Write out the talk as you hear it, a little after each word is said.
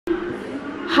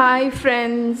Hi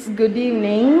friends, good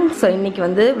evening. So இன்னைக்கு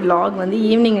வந்து vlog வந்து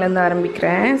ஈவினிங்ல இருந்து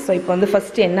ஆரம்பிக்கிறேன். So இப்போ வந்து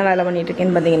ஃபர்ஸ்ட் என்ன வேலை பண்ணிட்டு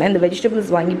இருக்கேன்னு பாத்தீங்கன்னா இந்த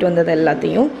வெஜிடபிள்ஸ் வாங்கிட்டு வந்தது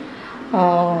எல்லாத்தையும்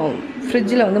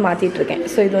ஃப்ரிட்ஜில் வந்து மாற்றிட்டு இருக்கேன்.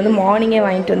 ஸோ இது வந்து மார்னிங்கே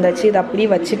வாங்கிட்டு வந்தாச்சு, இதை அப்படியே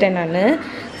வச்சுட்டேன் நான்.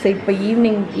 ஸோ இப்போ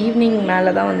ஈவினிங்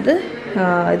மேலே தான் வந்து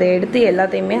இதை எடுத்து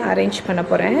எல்லாத்தையுமே அரேஞ்ச் பண்ண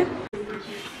போகிறேன்.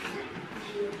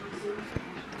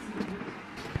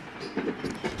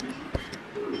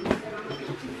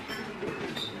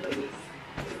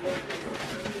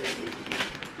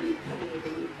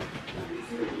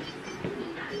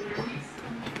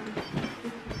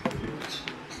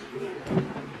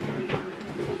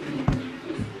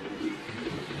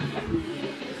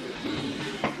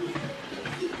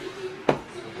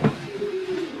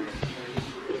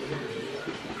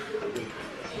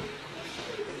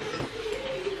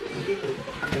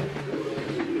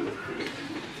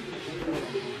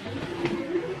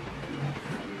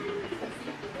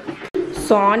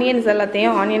 ஸோ ஆனியன்ஸ்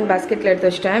எல்லாத்தையும் ஆனியன் பாஸ்கெட்டில் எடுத்து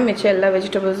வச்சிட்டேன். மிச்சம் எல்லா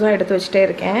வெஜிடபிள்ஸும் எடுத்து வச்சுட்டே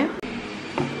இருக்கேன்.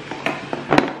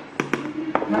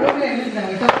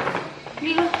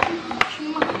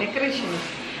 டெக்கரேஷன்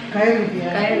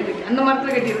கயிறு அந்த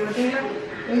மரத்தில் கட்டிடுது பார்த்தீங்களா,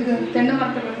 தென்னை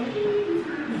மரத்தில்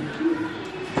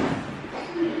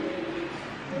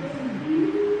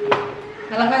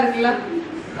அழகா இருக்குல்ல.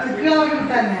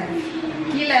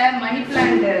 கீழே மணி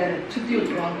பிளான்ட் சுற்றி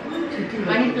விட்டுருவாங்க,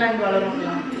 மணி பிளான்ட்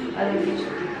வளரும்ல அது.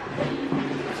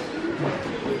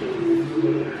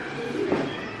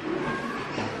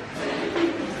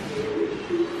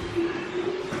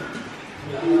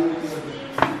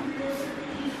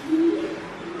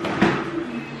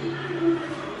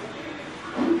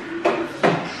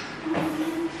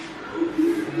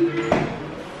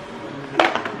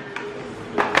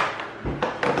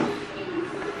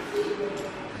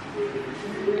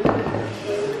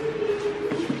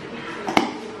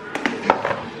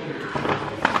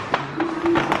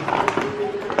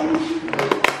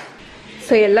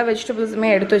 ஸோ எல்லா வெஜிடபிள்ஸுமே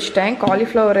எடுத்து வச்சுட்டேன்.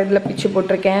 காலிஃப்ளவர் இதில் பிச்சு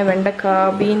போட்டிருக்கேன், வெண்டைக்காய்,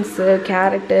 பீன்ஸு,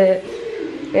 கேரட்டு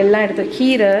எல்லாம் எடுத்து,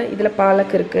 கீரை, இதில்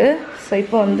பாலக்கு இருக்குது. ஸோ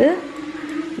இப்போ வந்து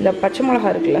இந்த பச்சை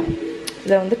மிளகா இருக்குல்ல,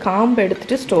 இதை வந்து காம்பு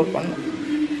எடுத்துகிட்டு ஸ்டோர் பண்ணணும்,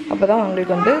 அப்போ தான்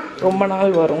உங்களுக்கு வந்து ரொம்ப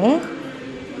நாள் வரும்.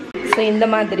 ஸோ இந்த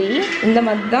மாதிரி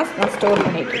தான் நான் ஸ்டோர்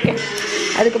பண்ணிகிட்ருக்கேன்.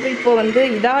 அதுக்கப்புறம் இப்போ வந்து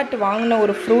இதாட்டு வாங்கின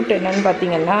ஒரு ஃப்ரூட் என்னென்னு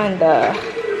பார்த்தீங்கன்னா இந்த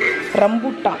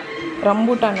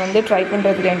ரம்பூட்டான் வந்து ட்ரை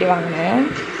பண்ணுறதுக்கு வேண்டி வாங்கினேன்.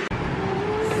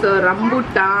 ஸோ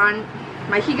ரம்பூட்டான்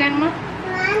மஹிகன்மா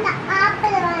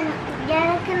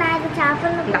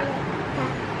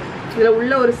இதில்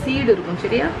உள்ள ஒரு சீடு இருக்கும்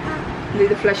சரியா,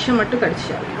 இது ஃப்ளஷை மட்டும்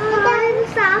கடிச்சா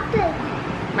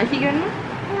மஹிகன்மா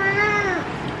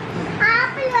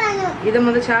இதை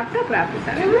முதல் சாப்பிட்டா கிராப்பிள்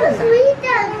தரேன்,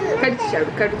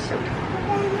 கடிச்சு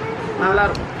நல்லா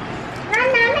இருக்கும்.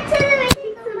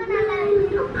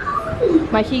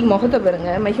 மஹி முகத்தை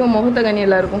பாருங்க, மஹி முகத்தை கனி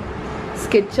எல்லாம் இருக்கும்,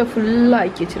 ஸ்கெட்சை ஃபுல்லாக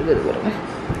ஆக்கி வச்சிருக்குது பாருங்க,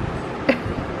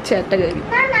 சேட்டகரி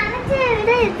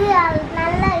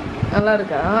நல்லா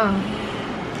இருக்கா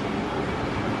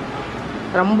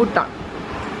ரம்பூட்டான்.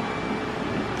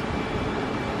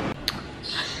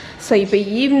 ஸோ இப்போ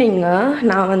ஈவினிங்கு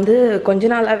நான் வந்து கொஞ்ச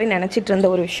நாளாகவே நினச்சிட்டு இருந்த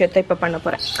ஒரு விஷயத்த இப்போ பண்ண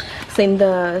போகிறேன். ஸோ இந்த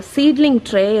சீட்லிங்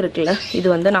ட்ரே இருக்குல்ல, இது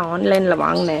வந்து நான் ஆன்லைனில்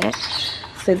வாங்கினேன்.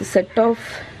 ஸோ இது செட் ஆஃப்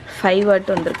 5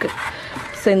 வாட் வந்திருக்கு.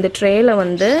 ஸோ இந்த ட்ரேயில்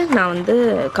வந்து நான் வந்து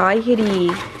காய்கறி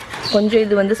கொஞ்சம்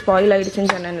இது வந்து ஸ்பாயில்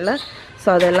ஆகிடுச்சுன்னு சொன்னேன்ல, ஸோ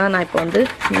அதெல்லாம் நான் இப்போ வந்து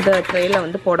இந்த ட்ரேயில்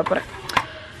வந்து போட போகிறேன்.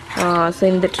 ஸோ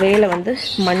இந்த ட்ரேயில் வந்து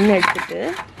மண் எடுத்துட்டு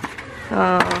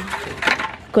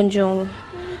கொஞ்சம்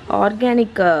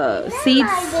ஆர்கானிக்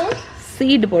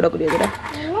சீடு போடக்கூடியது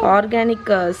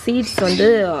ஆர்கானிக் சீட்ஸ் வந்து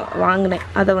வாங்கினேன்.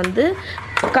 அதை வந்து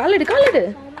காலடு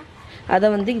அதை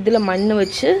வந்து இதில் மண்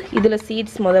வச்சு இதில்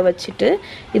சீட்ஸ் வச்சுட்டு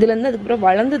இதுலேருந்து அதுக்கப்புறம்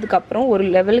வளர்ந்ததுக்கப்புறம் ஒரு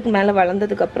லெவலுக்கு மேலே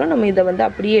வளர்ந்ததுக்கப்புறம் நம்ம இதை வந்து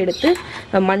அப்படியே எடுத்து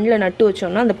மண்ணில் நட்டு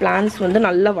வச்சோம்னா அந்த பிளான்ஸ் வந்து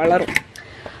நல்லா வளரும்.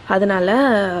 அதனால்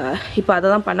இப்போ அதை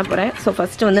தான் பண்ண போகிறேன். ஸோ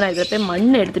ஃபஸ்ட்டு வந்து நான் இதில் போய்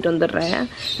மண் எடுத்துகிட்டு வந்துடுறேன்,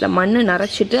 இல்லை மண்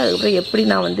நரைச்சிட்டு அதுக்கப்புறம் எப்படி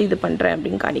நான் வந்து இது பண்ணுறேன்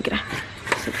அப்படின்னு காணிக்கிறேன்.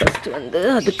 ஸோ ஃபஸ்ட்டு வந்து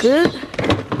அதுக்கு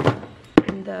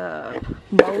இந்த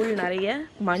பவுல் நிறைய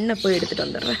மண்ணை போய் எடுத்துகிட்டு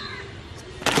வந்துடுறேன்.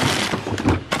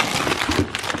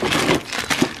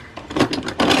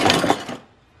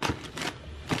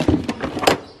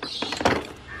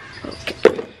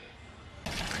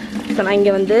 ஸோ நான்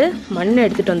இங்கே வந்து மண்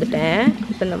எடுத்துகிட்டு வந்துட்டேன்.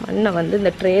 இப்போ இந்த மண்ணை வந்து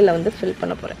இந்த ட்ரேயில் வந்து ஃபில்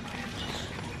பண்ண போகிறேன்.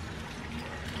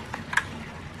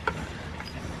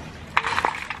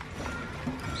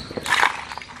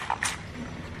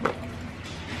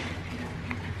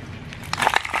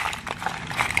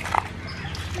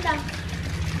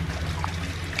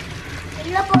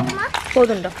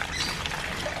 போதும்டா.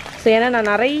 ஸோ ஏன்னா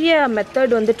நான் நிறைய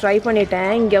மெத்தட் வந்து ட்ரை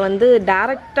பண்ணிட்டேன். இங்கே வந்து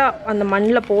டேரெக்டாக அந்த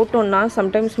மண்ணில் போட்டோன்னா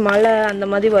சம்டைம்ஸ் மழை அந்த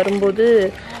மாதிரி வரும்போது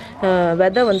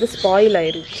விதை வந்து ஸ்பாயில்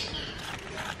ஆயிடுது.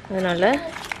 அதனால்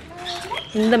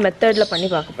இந்த மெத்தடில் பண்ணி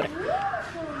பார்க்க போகிறேன்.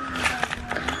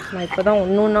 நான் இப்போ தான்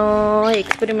ஒன்று ஒன்றா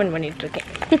எக்ஸ்பெரிமெண்ட் பண்ணிகிட்ருக்கேன்.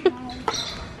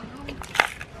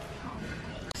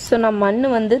 ஸோ நான் மண்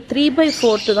வந்து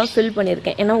 3/4 தான் ஃபில்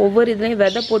பண்ணியிருக்கேன். ஏன்னா ஒவ்வொரு இதுலேயும்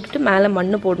விதை போட்டுட்டு மேலே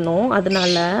மண் போடணும்.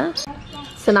 அதனால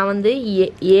ஸோ நான் வந்து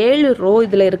 7 ரோ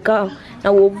இதில் இருக்கா.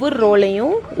 நான் ஒவ்வொரு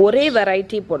ரோலையும் ஒரே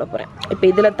வெரைட்டி போட போகிறேன். இப்போ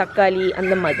இதில் தக்காளி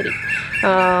அந்த மாதிரி.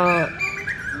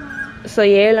 ஸோ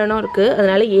 7 எண்ணம் இருக்குது.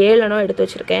 அதனால் 7 எண்ணம் எடுத்து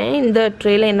வச்சுருக்கேன். இந்த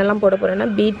ட்ரேயில் என்னெல்லாம் போட போகிறேன்னா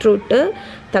பீட்ரூட்டு,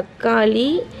 தக்காளி,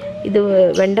 இது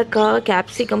வெண்டைக்காய்,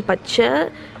 கேப்சிகம் பச்சை,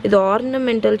 இது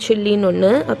ஆர்னமெண்டல் சில்லின்னு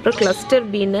ஒன்று, அப்புறம் கிளஸ்டர்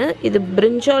பீனு, இது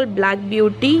பிரிஞ்சால் பிளாக்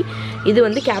பியூட்டி, இது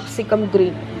வந்து கேப்சிகம்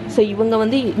க்ரீன். ஸோ இவங்க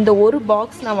வந்து இந்த ஒரு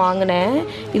பாக்ஸ் நான் வாங்கினேன்.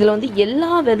 இதில் வந்து எல்லா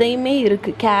விதையுமே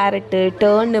இருக்குது. கேரட்டு,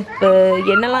 டர்னிப்பு,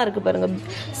 என்னெல்லாம் இருக்குது பாருங்கள்.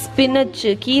 ஸ்பினச்சு,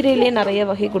 கீரையிலே நிறைய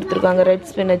வகை கொடுத்துருக்காங்க. ரெட்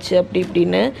ஸ்பினச்சு அப்படி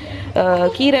இப்படின்னு.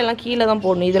 கீரையெல்லாம் கீழே தான்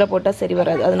போடணும், இதில் போட்டால் சரி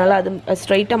வராது. அதனால் அது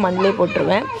ஸ்ட்ரைட்டாக மண்ணிலே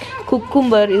போட்டுருவேன்.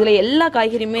 குக்கும்பர், இதில் எல்லா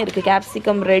காய்கறியுமே இருக்குது.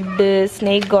 கேப்சிகம், ரெட்டு,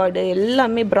 ஸ்னேக் கார்டு,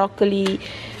 எல்லாமே, ப்ராக்கலி,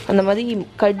 அந்த மாதிரி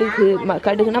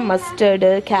கடுகுனா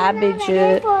மஸ்டர்டு, கேபேஜு,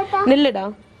 நில்லுடா,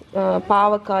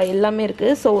 பாவக்காய் எல்லாமே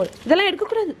இருக்குது. ஸோ இதெல்லாம்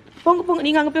எடுக்கக்கூடாது. போங்க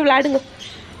நீங்கள் அங்கே போய் விளையாடுங்க.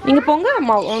 நீங்கள் போங்க,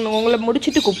 அம்மா உங்களை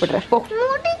முடிச்சுட்டு கூப்பிடுறேன். போ.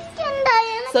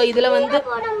 ஸோ இதில் வந்து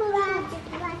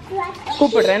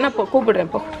கூப்பிடுறேன், நான்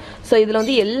கூப்பிடுறேன். போ. ஸோ இதில்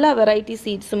வந்து எல்லா வெரைட்டி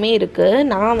சீட்ஸுமே இருக்குது.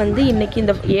 நான் வந்து இன்றைக்கி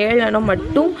இந்த 7 எண்ணம்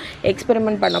மட்டும்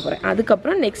எக்ஸ்பெரிமெண்ட் பண்ண போகிறேன்.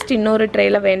 அதுக்கப்புறம் நெக்ஸ்ட் இன்னொரு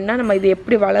ட்ரேயில் வேணுன்னா நம்ம இது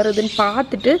எப்படி வளருதுன்னு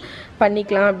பார்த்துட்டு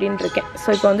பண்ணிக்கலாம் அப்படின்ட்டு இருக்கேன். ஸோ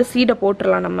இப்போ வந்து சீடை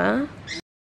போட்டுடலாம் நம்ம.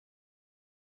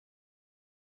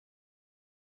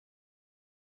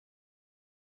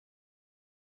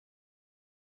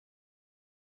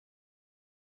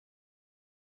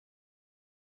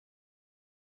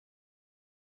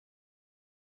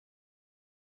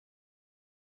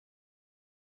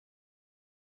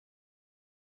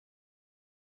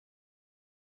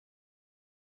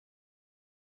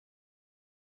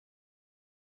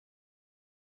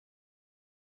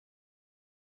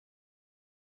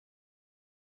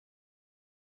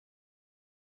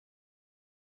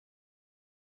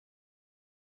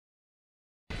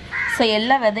 ஸோ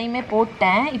எல்லா விதையுமே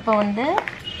போட்டேன். இப்போ வந்து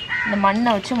இந்த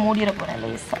மண்ணை வச்சு மூடிட போகிறேன்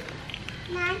லேசாக.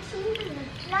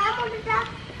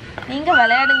 நீங்கள்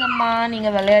விளையாடுங்கம்மா,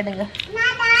 நீங்கள் விளையாடுங்க.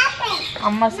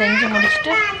 அம்மா செஞ்சு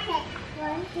முடிச்சுட்டு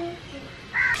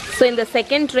ஸோ இந்த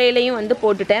செகண்ட் ட்ரேலையும் வந்து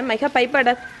போட்டுட்டேன். மைக்கா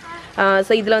பைப்பாட.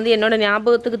 ஸோ இதில் வந்து என்னோடய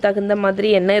ஞாபகத்துக்கு தகுந்த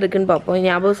மாதிரி என்ன இருக்குதுன்னு பார்ப்போம்,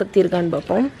 ஞாபக சக்தி இருக்கான்னு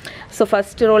பார்ப்போம். ஸோ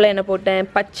ஃபஸ்ட்டு ரோவில் என்ன போட்டேன்,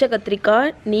 பச்சை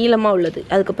கத்திரிக்காய் நீளமாக உள்ளது.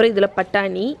 அதுக்கப்புறம் இதில்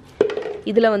பட்டாணி,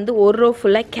 இதில் வந்து ஒரு ரோ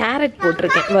ஃபுல்லாக கேரட்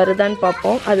போட்டிருக்கேன், வருதான்னு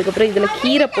பார்ப்போம். அதுக்கப்புறம் இதில்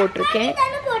கீரை போட்டிருக்கேன்.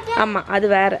 ஆமாம், அது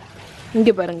வேறு.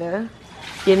 இங்கே பாருங்கள்,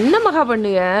 என்ன மகா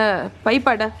பண்ணுங்க,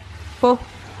 பைப்பாடா போ.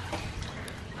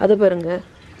 அது பாருங்க,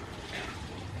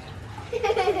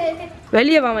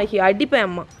 வெளியே வா மகி, அடிப்பேன்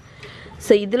அம்மா.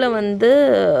 ஸோ இதில் வந்து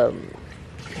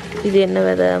இது என்ன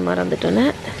விதை மறந்துட்டேன்னு.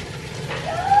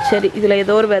 சரி, இதில்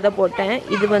ஏதோ ஒரு விதை போட்டேன்.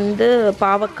 இது வந்து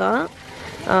பாவக்காய்,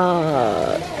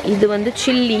 இது வந்து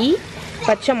சில்லி,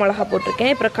 பச்சை மிளகா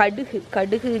போட்டிருக்கேன். அப்புறம்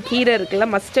கடுகு கீரை இருக்குல்ல,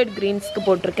 மஸ்டர்ட் க்ரீன்ஸ்க்கு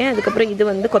போட்டிருக்கேன். அதுக்கப்புறம் இது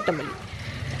வந்து கொத்தமல்லி.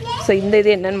 ஸோ இந்த இது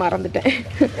என்னன்னு மறந்துட்டேன்.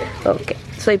 ஓகே,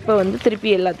 ஸோ இப்போ வந்து திருப்பி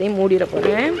எல்லாத்தையும் மூடிட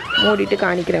போகிறேன். மூடிட்டு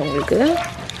காணிக்கிறேன் உங்களுக்கு.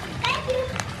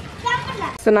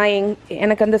 ஸோ நான்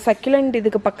எனக்கு அந்த சக்குலண்ட்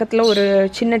இதுக்கு பக்கத்தில் ஒரு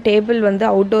சின்ன டேபிள் வந்து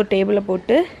அவுட்டோர் டேபிளை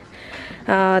போட்டு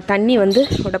தண்ணி வந்து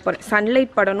விட போகிறேன்.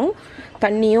 சன்லைட் படணும்,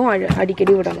 தண்ணியும்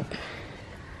அடிக்கடி விடணும்.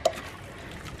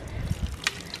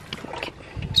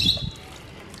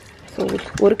 ஸோ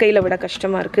ஒரு கையில் விட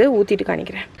கஷ்டமாக இருக்குது, ஊற்றிட்டு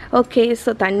காணிக்கிறேன். ஓகே, ஸோ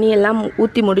தண்ணி எல்லாம்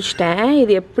ஊற்றி முடிச்சிட்டேன்.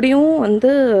 இது எப்படியும் வந்து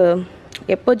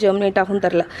எப்போ ஜெர்மினேட் ஆகும்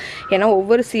தெரில, ஏன்னா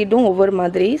ஒவ்வொரு சீடும் ஒவ்வொரு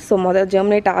மாதிரி. ஸோ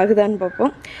ஜெர்மினேட் ஆகுதான்னு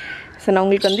பார்ப்போம். ஸோ நான்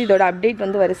உங்களுக்கு வந்து இதோட அப்டேட்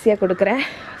வந்து வரிசையாக கொடுக்குறேன்.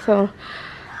 ஸோ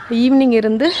ஈவினிங்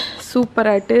இருந்து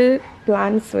சூப்பராகிட்டு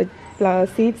பிளான்ஸ்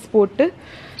சீட்ஸ் போட்டு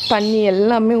தண்ணி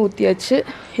எல்லாமே ஊற்றியாச்சு.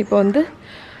 இப்போ வந்து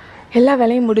எல்லா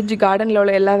வேலையும் முடிஞ்சு, கார்டனில்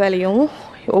உள்ள எல்லா வேலையும்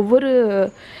ஒவ்வொரு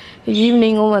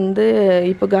ஈவினிங்கும் வந்து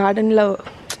இப்போ கார்டனில்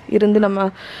இருந்து நம்ம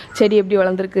செடி எப்படி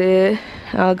வளர்ந்துருக்கு,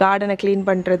 கார்டனை க்ளீன்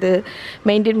பண்ணுறது,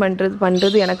 மெயின்டைன்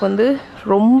பண்ணுறது எனக்கு வந்து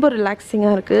ரொம்ப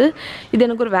ரிலாக்ஸிங்காக இருக்குது. இது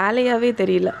எனக்கு ஒரு வேலையாகவே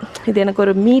தெரியல, இது எனக்கு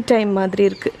ஒரு மீ டைம் மாதிரி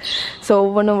இருக்குது. ஸோ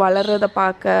ஒவ்வொன்றும் வளர்கிறத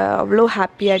பார்க்க அவ்வளோ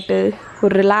ஹாப்பியாகிட்டு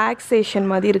ஒரு ரிலாக்ஸேஷன்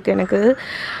மாதிரி இருக்குது எனக்கு.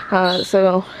 ஸோ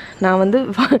நான் வந்து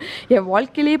என்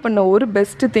வாழ்க்கையிலே பண்ண ஒரு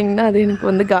பெஸ்ட்டு திங்னா அது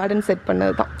எனக்கு வந்து கார்டன் செட்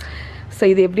பண்ணது தான். ஸோ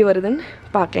இது எப்படி வருதுன்னு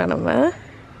பார்க்கலாம் நம்ம.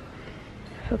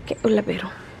 ஓகே, உள்ளே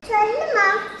போயிடும்.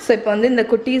 ஸோ இப்போ வந்து இந்த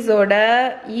குட்டீஸோட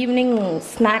ஈவினிங்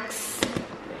ஸ்நாக்ஸ்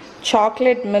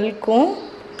சாக்லேட் மில்க்கும்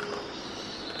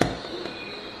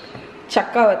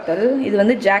சக்கா வத்தல். இது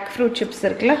வந்து ஜாக் ஃப்ரூட் சிப்ஸ்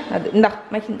இருக்குல்ல அது. இந்தா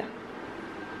மகிந்தா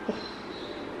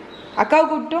அக்காவை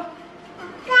கூப்பிட்டோம்.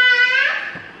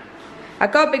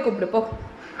 அக்காவை போய் கூப்பிடு போ.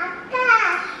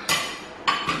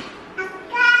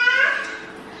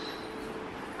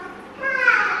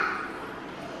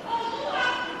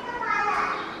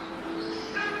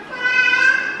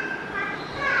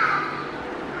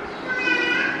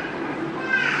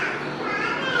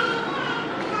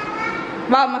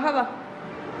 வா மகா வா.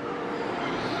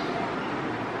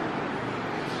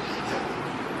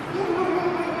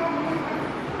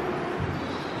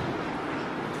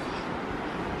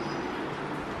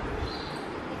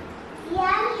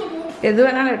 எது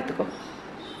வேணாலும் எடுத்துக்கோ.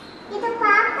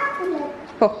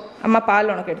 ஓ அம்மா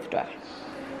பால் உனக்கு எடுத்துட்டு வரேன்.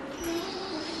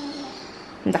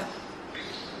 இந்தா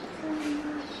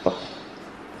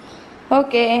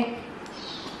ஓகே.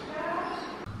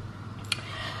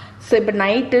 ஸோ இப்போ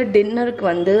நைட்டு டின்னருக்கு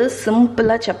வந்து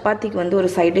சிம்பிளாக சப்பாத்திக்கு வந்து ஒரு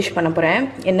சைட் டிஷ் பண்ண போகிறேன்.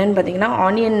 என்னென்னு பார்த்தீங்கன்னா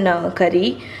ஆனியன் கறி.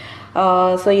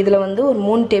 ஸோ இதில் வந்து ஒரு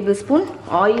 3 டேபிள் ஸ்பூன்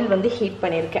ஆயில் வந்து ஹீட்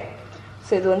பண்ணியிருக்கேன்.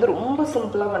 ஸோ இது வந்து ரொம்ப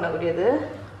சிம்பிளாக பண்ணக்கூடியது.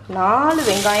 4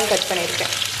 வெங்காயம் கட்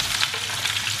பண்ணியிருக்கேன்.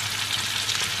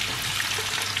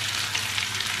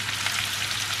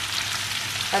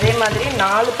 அதே மாதிரி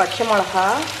 4 பச்சை மிளகா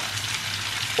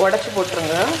உடச்சி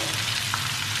போட்டுருங்க.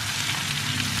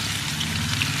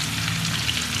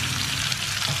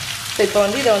 இப்போ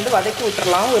வந்து இதை வந்து வதக்கி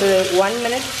விட்டுறலாம். ஒரு 1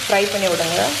 மினிட் ஃப்ரை பண்ணி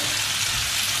விடுங்க.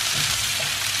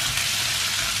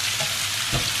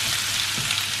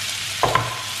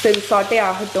 ஸோ இது சாட்டே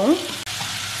ஆகட்டும்.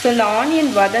 ஸோ இந்த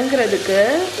ஆனியன் வதங்குறதுக்கு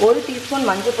 1 டீஸ்பூன்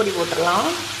மஞ்சள் பொடி போட்டுடலாம்.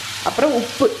 அப்புறம்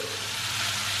உப்பு.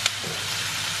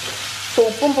 ஸோ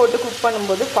உப்பும் போட்டு குக்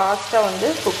பண்ணும்போது ஃபாஸ்ட்டாக வந்து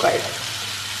குக் ஆகிடும்.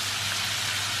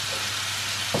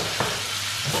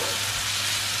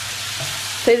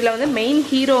 ஸோ இதில் வந்து மெயின்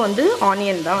ஹீரோ வந்து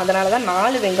ஆனியன் தான். அதனால தான்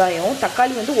 4 வெங்காயம்.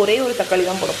 தக்காளி வந்து ஒரே ஒரு தக்காளி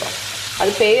தான் போடுறோம்.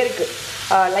 அது பேருக்கு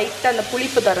லைட்டாக அந்த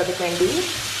புளிப்பு தரதுக்கு வேண்டி.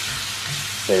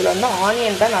 ஸோ இதில் வந்து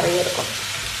ஆனியன் தான் நிறைய இருக்கும்.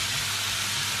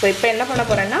 ஸோ இப்போ என்ன பண்ண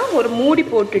போகிறேன்னா ஒரு மூடி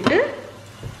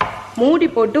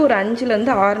போட்டு ஒரு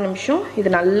 5லேருந்து 6 நிமிஷம் இது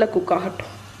நல்லா குக்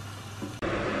ஆகட்டும்.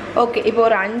 ஓகே, இப்போ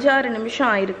ஒரு 5-6 நிமிஷம்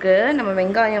ஆயிருக்கு. நம்ம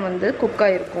வெங்காயம் வந்து குக்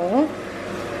ஆகிருக்கும்.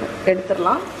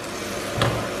 எடுத்துடலாம்.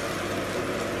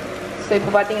 ஸோ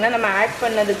இப்போ பார்த்தீங்கன்னா நம்ம ஆட்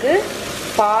பண்ணதுக்கு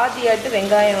பாதியாட்டு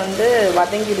வெங்காயம் வந்து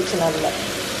வதங்கிடுச்சு நல்லா.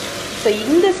 ஸோ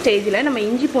இந்த ஸ்டேஜில் நம்ம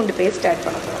இஞ்சி பூண்டு பேஸ்ட் ஆட்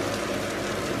பண்ண போகிறோம்.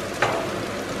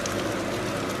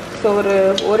 ஸோ ஒரு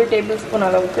 1 டேபிள் ஸ்பூன்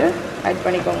அளவுக்கு ஆட்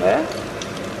பண்ணிக்கோங்க.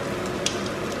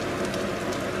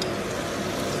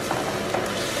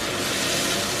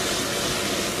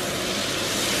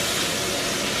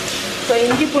 ஸோ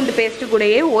இஞ்சி பூண்டு பேஸ்ட்டு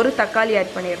கூடயே ஒரு தக்காளி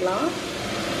ஆட் பண்ணிடலாம்.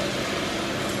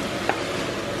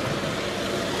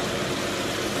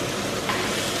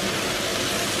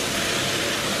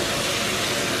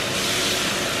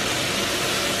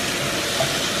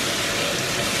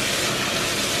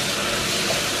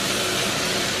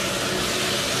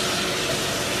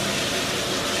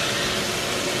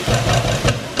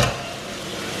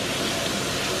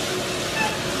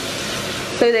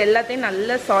 ஸோ இது எல்லாத்தையும்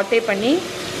நல்லா சாட்டே பண்ணி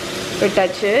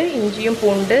விட்டாச்சு. இஞ்சியும்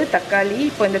பூண்டு தக்காளி.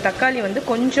 இப்போ இந்த தக்காளி வந்து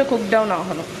கொஞ்சம் குக் டவுன்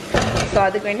ஆகணும். ஸோ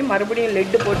அதுக்கு வேண்டி மறுபடியும்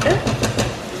லெட்டு போட்டு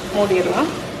மூடிடலாம்.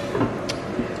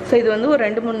 ஸோ இது வந்து ஒரு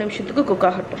 2-3 நிமிஷத்துக்கு குக்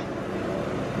ஆகட்டும்.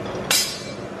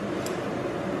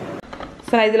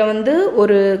 ஸோ நான் இதில் வந்து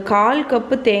ஒரு 1/4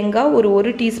 கப்பு தேங்காய், ஒரு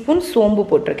 1 டீஸ்பூன் சோம்பு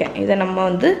போட்டிருக்கேன். இதை நம்ம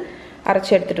வந்து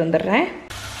அரைச்சி எடுத்துகிட்டு வந்துடுறேன்.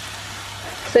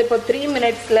 ஸோ இப்போ 3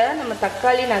 மினிட்ஸில் நம்ம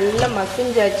தக்காளி நல்லா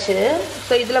மசிஞ்சாச்சு.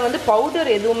 ஸோ இதில் வந்து பவுடர்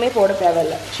எதுவுமே போட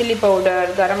தேவையில்லை. சில்லி பவுடர்,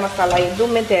 கரம் மசாலா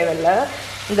எதுவுமே தேவையில்லை.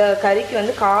 இந்த கறிக்கு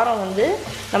வந்து காரம் வந்து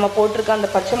நம்ம போட்டிருக்க அந்த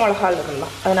பச்சை மிளகால்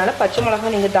இருக்கலாம். அதனால் பச்சை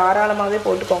மிளகா நீங்கள் தாராளமாகவே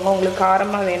போட்டுக்கோங்க உங்களுக்கு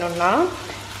காரமாக வேணும்னா.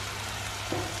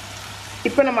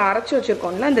 இப்போ நம்ம அரைச்சி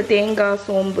வச்சுருக்கோம்ல அந்த தேங்காய்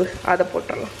சோம்பு அதை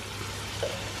போட்டுடலாம்.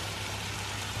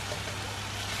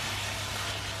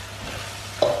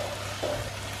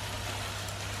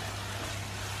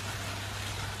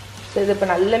 ஸோ இது இப்போ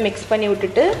நல்லா மிக்ஸ் பண்ணி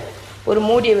விட்டுட்டு ஒரு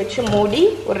மூடியை வச்சு மூடி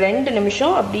ஒரு 2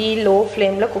 நிமிஷம் அப்படியே லோ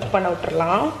ஃப்ளேமில் குக் பண்ண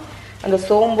விட்டுறலாம். அந்த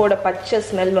சோம்போட பச்சை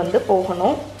ஸ்மெல் வந்து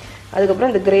போகணும்.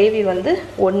 அதுக்கப்புறம் இந்த கிரேவி வந்து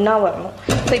ஒன்றா வரணும்.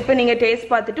 ஸோ இப்போ நீங்கள்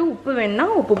டேஸ்ட் பார்த்துட்டு உப்பு வேணுன்னா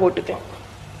உப்பு போட்டுக்கலாம்.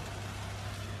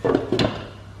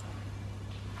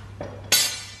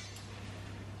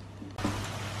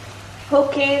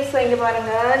 ஓகே, ஸோ இங்கே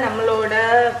பாருங்கள் நம்மளோட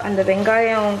அந்த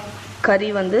வெங்காயம்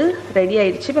கறி வந்து ரெடி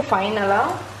ஆயிடுச்சு. இப்போ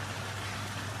ஃபைனலாக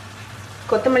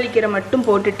கொத்தமல்லி கீரை மட்டும்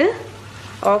போட்டுட்டு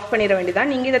ஆஃப் பண்ணிட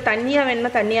வேண்டியதான். நீங்கள் இதை தண்ணியாக வேணுன்னா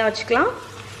தண்ணியாக வச்சுக்கலாம்.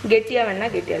 கெட்டியாக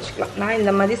வேணால் கெட்டியாக வச்சுக்கலாம். நான்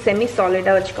இந்த மாதிரி செமி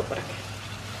சாலிடாக வச்சுக்க போகிறேன்.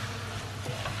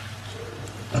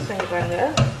 சரி பாருங்க,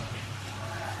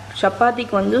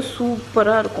 சப்பாத்திக்கு வந்து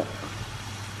சூப்பராக இருக்கும்.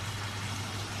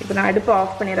 இப்போ நான் அடுப்பை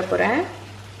ஆஃப் பண்ணிட போகிறேன்.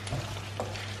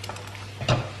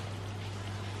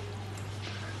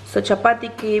 ஸோ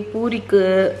சப்பாத்திக்கு பூரிக்கு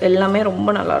எல்லாமே ரொம்ப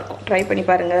நல்லாயிருக்கும். ட்ரை பண்ணி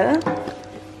பாருங்கள்.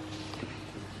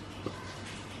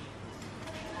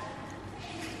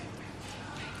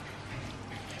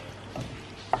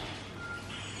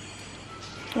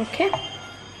 ஓகே,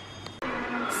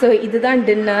 ஸோ இதுதான்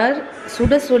டின்னர்.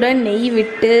 சுட சுட நெய்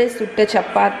விட்டு சுட்ட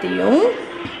சப்பாத்தியும்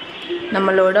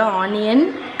நம்மளோட ஆனியன்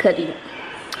கறியும்.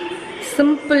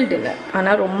 சிம்பிள் டின்னர்,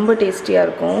 ஆனால் ரொம்ப டேஸ்டியாக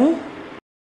இருக்கும்.